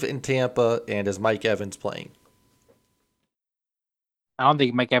believe in Tampa, and is Mike Evans playing? I don't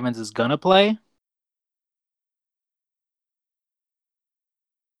think Mike Evans is gonna play.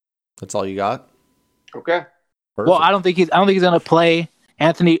 That's all you got? Okay. Perfect. Well, I don't think he's gonna play.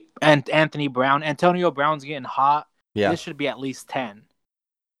 Anthony Brown. Antonio Brown's getting hot. Yeah. This should be at least 10.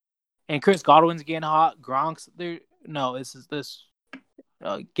 And Chris Godwin's getting hot. Gronk's there. No, this.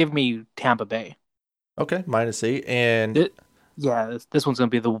 Give me Tampa Bay. Okay, -8. And this one's gonna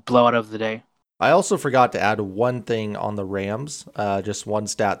be the blowout of the day. I also forgot to add one thing on the Rams. Just one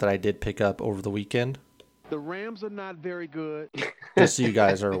stat that I did pick up over the weekend. The Rams are not very good. Just so you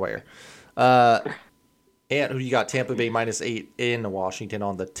guys are aware. And who you got? Tampa Bay -8 in Washington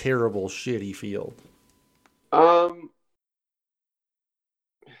on the terrible, shitty field.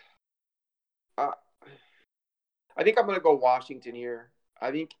 I think I'm going to go Washington here.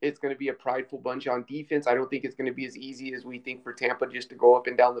 I think it's going to be a prideful bunch on defense. I don't think it's going to be as easy as we think for Tampa just to go up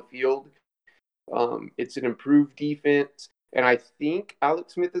and down the field. It's an improved defense, and I think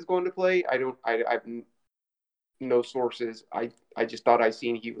Alex Smith is going to play. I've no sources. I just thought I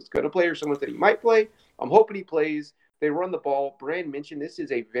seen he was going to play, or someone said he might play. I'm hoping he plays. They run the ball. Brand mentioned this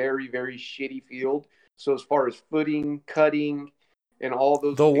is a very, very shitty field. So as far as footing, cutting, and all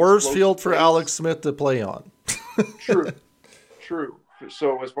those, the worst field for Alex Smith to play on. True.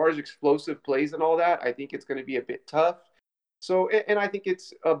 So as far as explosive plays and all that, I think it's going to be a bit tough. So, and I think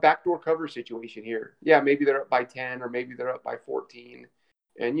it's a backdoor cover situation here. Yeah, maybe they're up by 10 or maybe they're up by 14.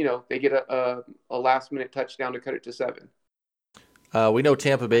 And, they get a last-minute touchdown to cut it to 7. We know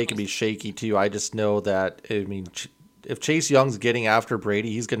Tampa Bay can be shaky, too. I just know that, if Chase Young's getting after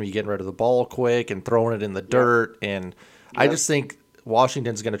Brady, he's going to be getting rid of the ball quick and throwing it in the dirt. And I just think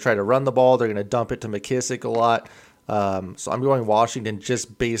Washington's going to try to run the ball. They're going to dump it to McKissick a lot. So I'm going Washington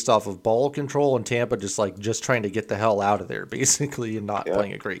just based off of ball control, and Tampa just trying to get the hell out of there, basically, and not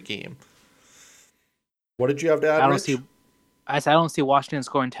playing a great game. What did you have to add, Rich? I don't see Washington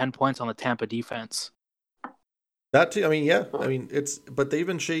scoring 10 points on the Tampa defense. That too. But they've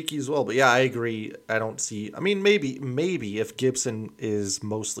been shaky as well. But yeah, I agree. I don't see. Maybe if Gibson is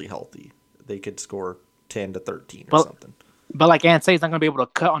mostly healthy, they could score 10 to 13 or something. But like Ant said, he's not going to be able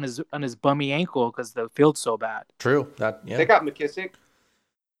to cut on his bummy ankle because the field's so bad. True. They got McKissick.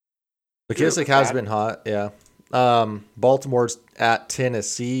 McKissick has been hot. Yeah. Baltimore's at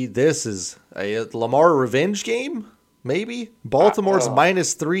Tennessee. This is a Lamar revenge game. Maybe Baltimore's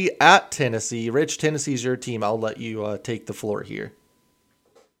 -3 at Tennessee. Rich, Tennessee's your team. I'll let you take the floor here.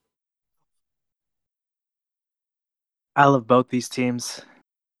 I love both these teams.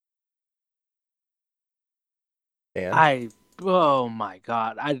 And Oh my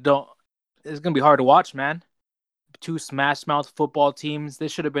God. It's going to be hard to watch, man. Two smash mouth football teams.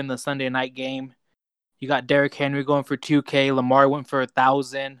 This should have been the Sunday night game. You got Derrick Henry going for 2K. Lamar went for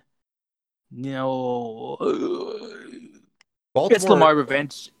 1,000. You know, it's Lamar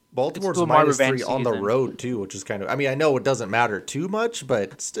revenge. Baltimore's Lamar minus revenge 3 on the season. road too, which is kind of. I mean, I know it doesn't matter too much,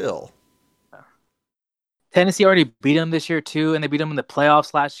 but still. Tennessee already beat them this year too, and they beat them in the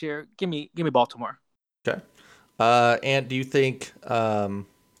playoffs last year. Give me Baltimore. Okay. And do you think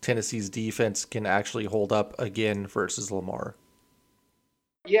Tennessee's defense can actually hold up again versus Lamar?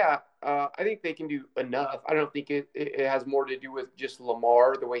 Yeah, I think they can do enough. I don't think it has more to do with just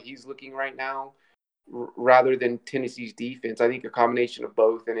Lamar, the way he's looking right now, rather than Tennessee's defense. I think a combination of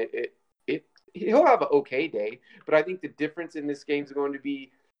both, and he'll have an okay day. But I think the difference in this game is going to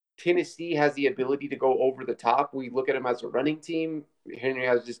be Tennessee has the ability to go over the top. We look at him as a running team. Henry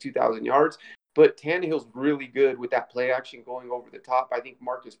has just 2,000 yards. But Tannehill's really good with that play action going over the top. I think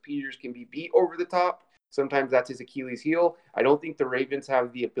Marcus Peters can be beat over the top. Sometimes that's his Achilles heel. I don't think the Ravens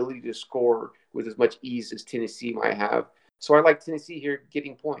have the ability to score with as much ease as Tennessee might have. So I like Tennessee here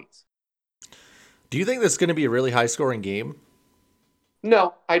getting points. Do you think this is going to be a really high-scoring game?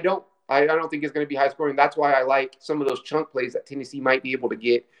 No, I don't. I don't think it's going to be high-scoring. That's why I like some of those chunk plays that Tennessee might be able to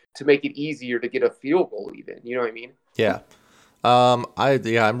get to make it easier to get a field goal even. You know what I mean? Yeah.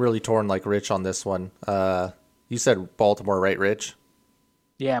 I'm really torn like Rich on this one. You said Baltimore, right, Rich?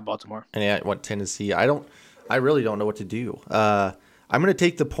 Yeah, Baltimore. And I went Tennessee. I really don't know what to do. I'm going to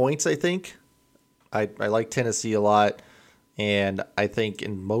take the points, I think. I like Tennessee a lot. And I think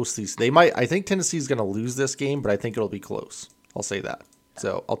in most of these, I think Tennessee's going to lose this game, but I think it'll be close. I'll say that.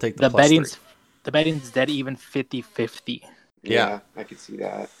 So I'll take the +3. The betting's dead even 50-50. Yeah, I could see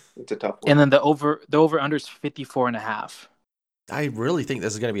that. It's a tough one. And then the over under is 54.5. I really think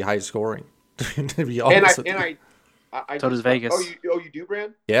this is going to be high scoring. To be honest, so does Vegas. You do,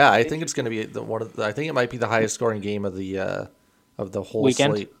 Brand? Yeah, I think it's going to be I think it might be the highest scoring game of the whole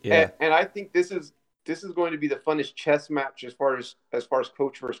weekend. Slate. Yeah, and I think this is going to be the funnest chess match as far as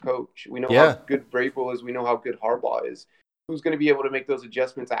coach versus coach. We know how good Vrabel is. We know how good Harbaugh is. Who's going to be able to make those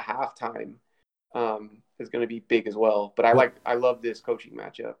adjustments at halftime is going to be big as well. But I love this coaching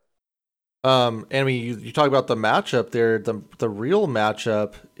matchup. And I mean, you talk about the matchup there. The real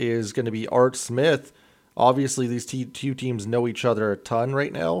matchup is going to be Art Smith. Obviously, these two teams know each other a ton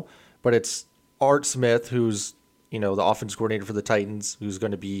right now, but it's Art Smith, who's the offense coordinator for the Titans, who's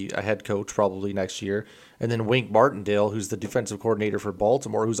going to be a head coach probably next year, and then Wink Martindale, who's the defensive coordinator for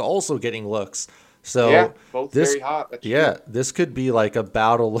Baltimore, who's also getting looks. So both very hot. That's true. This could be like a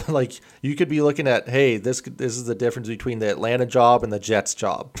battle. Like you could be looking at, hey, this is the difference between the Atlanta job and the Jets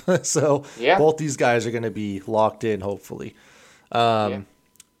job. So both these guys are going to be locked in, hopefully. So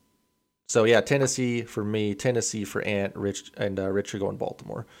Tennessee for me, Tennessee for Ant, Rich, and Rich are going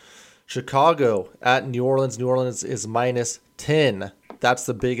Baltimore. Chicago at New Orleans. New Orleans is -10. That's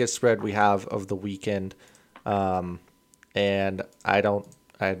the biggest spread we have of the weekend. And I'm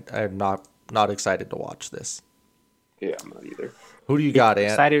not excited to watch this. Yeah, I'm not either. Who do you got,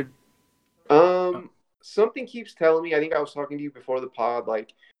 Ant? Excited. Something keeps telling me, I think I was talking to you before the pod,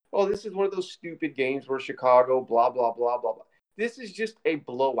 like, oh, this is one of those stupid games where Chicago, blah, blah, blah, blah, blah. This is just a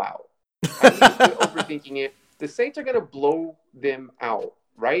blowout. I think you're overthinking it. The Saints are going to blow them out,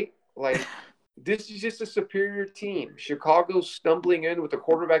 right? Like, this is just a superior team. Chicago's stumbling in with a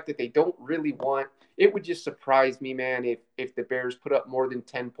quarterback that they don't really want. It would just surprise me, man, if the Bears put up more than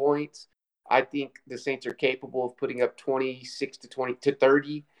 10 points. I think the Saints are capable of putting up 26 to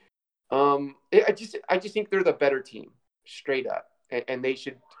 30. I just think they're the better team, straight up. And they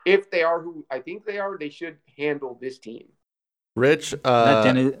should, if they are who I think they are, they should handle this team. Rich,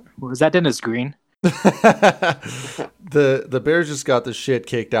 was that Dennis Green? The Bears just got the shit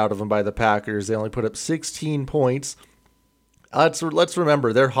kicked out of them by the Packers. They only put up 16 points. Let's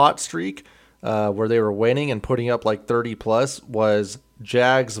remember their hot streak, where they were winning and putting up like 30 plus, was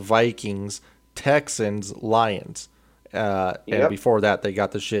Jags, Vikings, Texans, Lions. And before that, they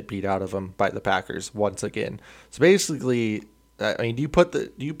got the shit beat out of them by the Packers once again. So basically, I mean, do you put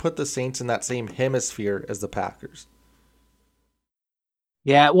the Saints in that same hemisphere as the Packers?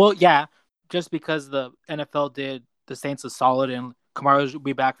 Yeah, well, yeah, just because the NFL did the Saints a solid and Kamara will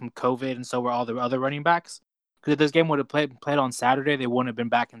be back from COVID, and so were all the other running backs. Because if this game would have played on Saturday, they wouldn't have been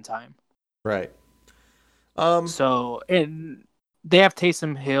back in time. Right. So, and they have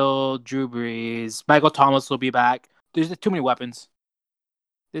Taysom Hill, Drew Brees, Michael Thomas will be back. There's too many weapons.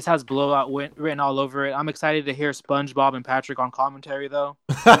 This has blowout written all over it. I'm excited to hear SpongeBob and Patrick on commentary, though.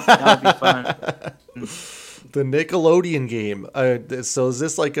 That would be fun. The Nickelodeon game. So is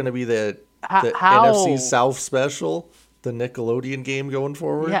this like going to be the the NFC South special, the Nickelodeon game going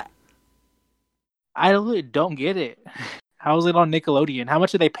forward. Yeah, I really don't get it. How is it on Nickelodeon? How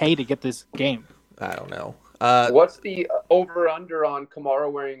much did they pay to get this game? I don't know. What's the over/under on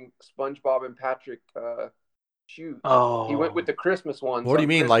Kamara wearing SpongeBob and Patrick shoes? Oh, He went with the Christmas ones. What do you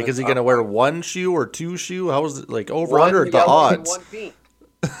mean? Like, is he going to wear one shoe or two shoe? How is it, like, over one under the yellow and odds? one pink?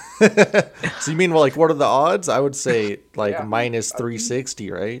 So you mean, like, what are the odds? I would say, like, Yeah, minus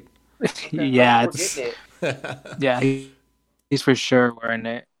 360, right? yeah, We're getting it. yeah, he's for sure wearing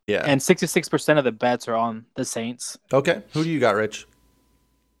it. Yeah. And 66% of the bets are on the Saints. Okay. Who do you got, Rich?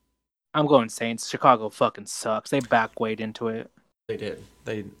 I'm going Saints. Chicago fucking sucks. They backweighed into it. They did.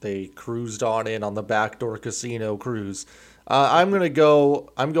 They cruised on in on the backdoor casino cruise. I'm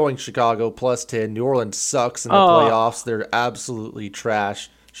going Chicago plus 10. New Orleans sucks in the playoffs. They're absolutely trash.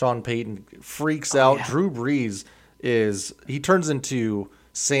 Sean Payton freaks out. Yeah. Drew Brees he turns into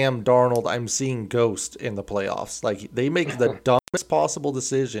Sam Darnold. I'm seeing Ghost in the playoffs. Like, they make the dumbest possible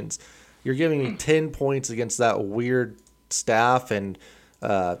decisions. You're giving me 10 points against that weird staff and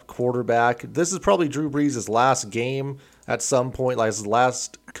quarterback. This is probably Drew Brees' last game at some point, like his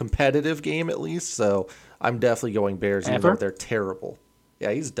last competitive game at least. So I'm definitely going Bears, even though they're terrible.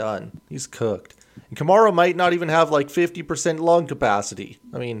 Yeah, he's done. He's cooked. And Kamara might not even have like 50% lung capacity.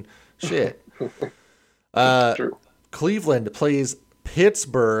 I mean, shit. True. Cleveland plays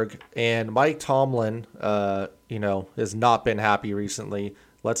Pittsburgh, and Mike Tomlin, has not been happy recently.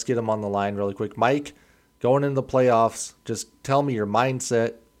 Let's get him on the line really quick. Mike, going into the playoffs, just tell me your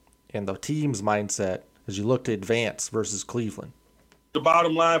mindset and the team's mindset as you look to advance versus Cleveland. The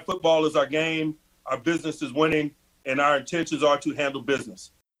bottom line, football is our game. Our business is winning, and our intentions are to handle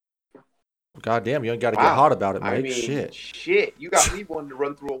business. God damn, you ain't got to get hot about it, Mike. I mean, shit. You got me wanting to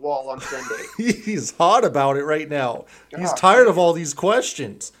run through a wall on Sunday. He's hot about it right now. He's tired of all these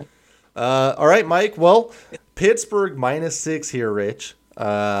questions. All right, Mike. Well, Pittsburgh -6 here, Rich.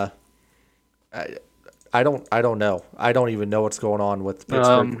 I don't know. I don't even know what's going on with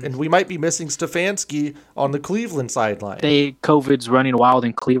Pittsburgh. And we might be missing Stefanski on the Cleveland sideline. COVID's running wild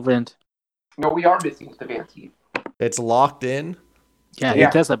in Cleveland. No, we are missing Stefanski. It's locked in. Yeah,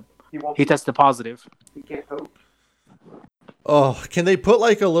 Yeah. he tested positive. He can't coach. Oh, can they put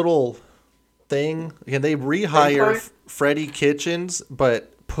like a little thing? Can they rehire Freddie Kitchens,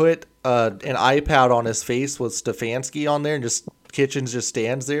 but put an iPad on his face with Stefanski on there, and just Kitchens just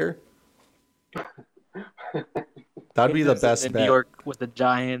stands there? That'd be the best in bet. New York with the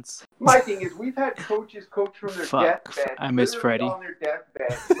Giants. My thing is, we've had coaches coach from their deathbed. I miss Freddie. On their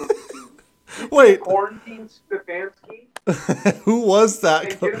deathbed. Wait, Quarantine Stefanski. who was that?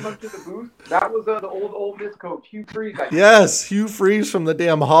 And get him up to the booth. That was the old Ole Miss coach, Hugh Freeze. Yes, Hugh Freeze from the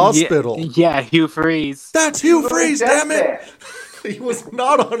damn hospital. Yeah, Hugh Freeze. That's Hugh Freeze, damn it! He was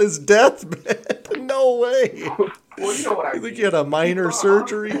not on his deathbed. No way. Well, you know what I think he had a minor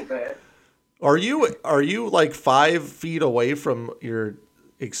surgery? Are you like 5 feet away from your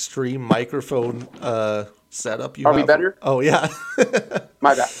extreme microphone setup? Are we better? Oh yeah.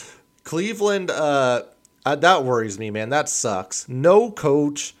 My bad. Cleveland, that worries me, man. That sucks. No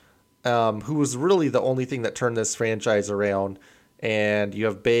coach, who was really the only thing that turned this franchise around. And you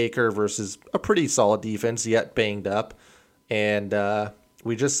have Baker versus a pretty solid defense, yet banged up. And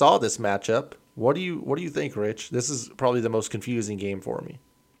we just saw this matchup. What do you think, Rich? This is probably the most confusing game for me.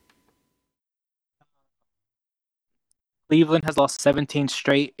 Cleveland has lost 17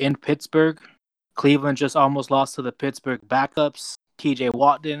 straight in Pittsburgh. Cleveland just almost lost to the Pittsburgh backups. TJ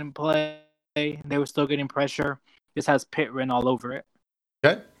Watt didn't play. They were still getting pressure. This has Pitt written all over it.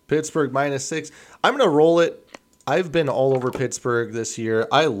 Okay. Pittsburgh -6. I'm going to roll it. I've been all over Pittsburgh this year.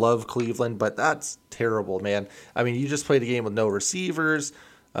 I love Cleveland, but that's terrible, man. I mean, you just played a game with no receivers.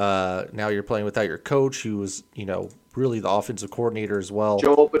 Now you're playing without your coach, who was, really the offensive coordinator as well.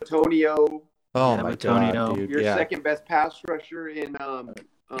 Joel Bitonio. Oh, Yeah, my Bitonio. God, dude. Your Yeah. second best pass rusher in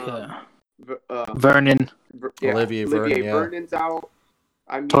Vernon Olivier Vernon, yeah. Vernon's out.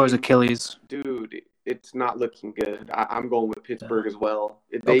 I mean, tore his Achilles. dude, it's not looking good. I'm going with Pittsburgh as well.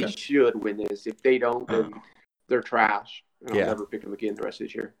 They should win this. If they don't, then they're trash. And I'll never pick them again the rest of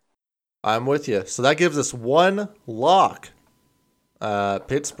this year. I'm with you. So that gives us one lock,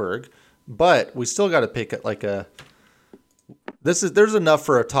 Pittsburgh, but we still got to pick it like a. There's enough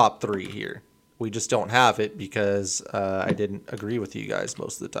for a top 3 here. We just don't have it because I didn't agree with you guys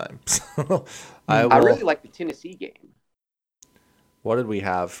most of the time. So I really like the Tennessee game. What did we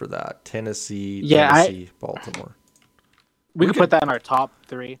have for that? Tennessee, Baltimore. We could put that in our top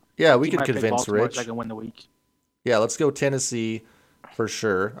 3. Yeah, we Team could might pick convince Baltimore Rich. so I can win the week. Yeah, let's go Tennessee for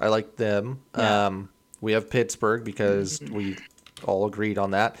sure. I like them. Yeah. We have Pittsburgh because we all agreed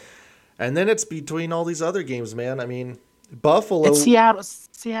on that. And then it's between all these other games, man. I mean, Buffalo. It's Seattle.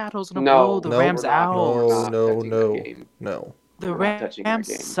 Seattle's gonna blow the Rams out. No. The We're not touching that Rams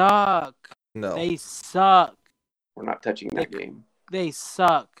game. suck. No. They suck. We're not touching that game. They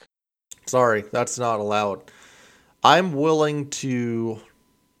suck. Sorry, that's not allowed. I'm willing to.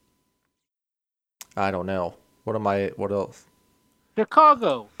 I don't know. What else?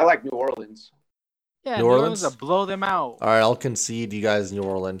 Chicago. I like New Orleans. Yeah, New New Orleans? Orleans will blow them out. All right, I'll concede you guys New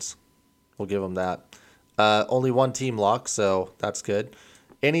Orleans. We'll give them that. Only one team lock, so that's good.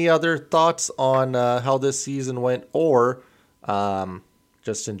 Any other thoughts on how this season went, or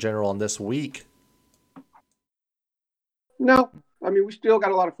just in general on this week? No, I mean we still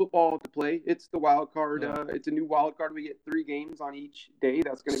got a lot of football to play. It's the wild card. It's a new wild card. We get 3 games on each day.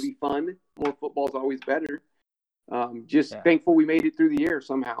 That's going to be fun. More football is always better. Thankful we made it through the year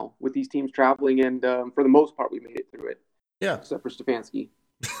somehow with these teams traveling, and for the most part we made it through it. Yeah, except for Stefanski.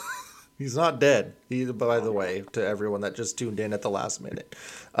 He's not dead. By the way, to everyone that just tuned in at the last minute.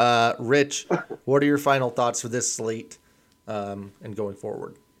 Rich, what are your final thoughts for this slate and going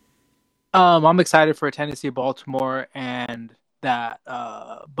forward? I'm excited for Tennessee, Baltimore, and that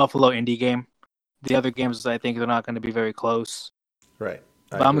Buffalo Indy game. The other games, I think, they're not going to be very close. Right.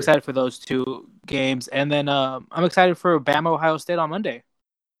 But I'm excited for those 2 games, and then I'm excited for Bama Ohio State on Monday.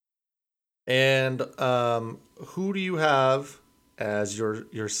 And who do you have as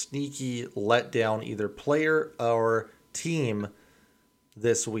your sneaky letdown, either player or team,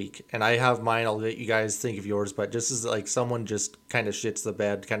 this week? And I have mine. I'll let you guys think of yours, but just as like someone just kind of shits the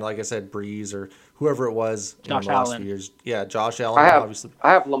bed, kind of like I said, Breeze or whoever it was Josh in the last Allen. few years. Yeah, Josh Allen.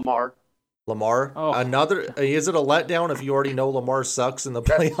 I have Lamar. Lamar. Oh. Another. Is it a letdown if you already know Lamar sucks in the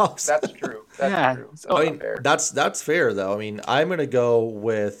playoffs? That's true. That's true. That's I mean, that's fair though. I mean, I'm gonna go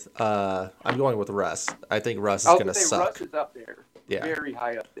with Russ. I think Russ is gonna suck. Russ is up there. Yeah. Very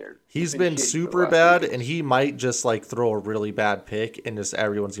high up there. He's been super bad, and he might just like throw a really bad pick, and just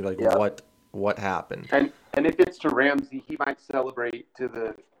everyone's gonna be like, what happened? And if it's to Ramsey, he might celebrate to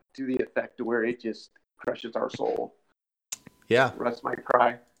the effect to where it just crushes our soul. Yeah. Russ might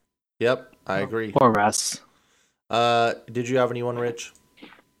cry. Yep, I agree. Poor Russ. Did you have anyone, Rich?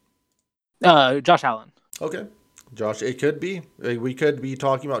 Josh Allen. Okay. Josh, it could be. We could be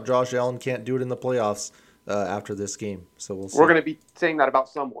talking about Josh Allen can't do it in the playoffs after this game. So we'll see. We're going to be saying that about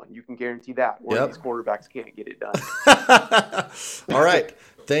someone. You can guarantee that. One of these quarterbacks can't get it done. All right.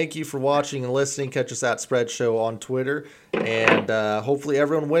 Thank you for watching and listening. Catch us at Spread Show on Twitter. And hopefully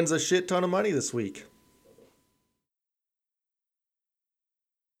everyone wins a shit ton of money this week.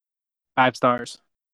 5 stars.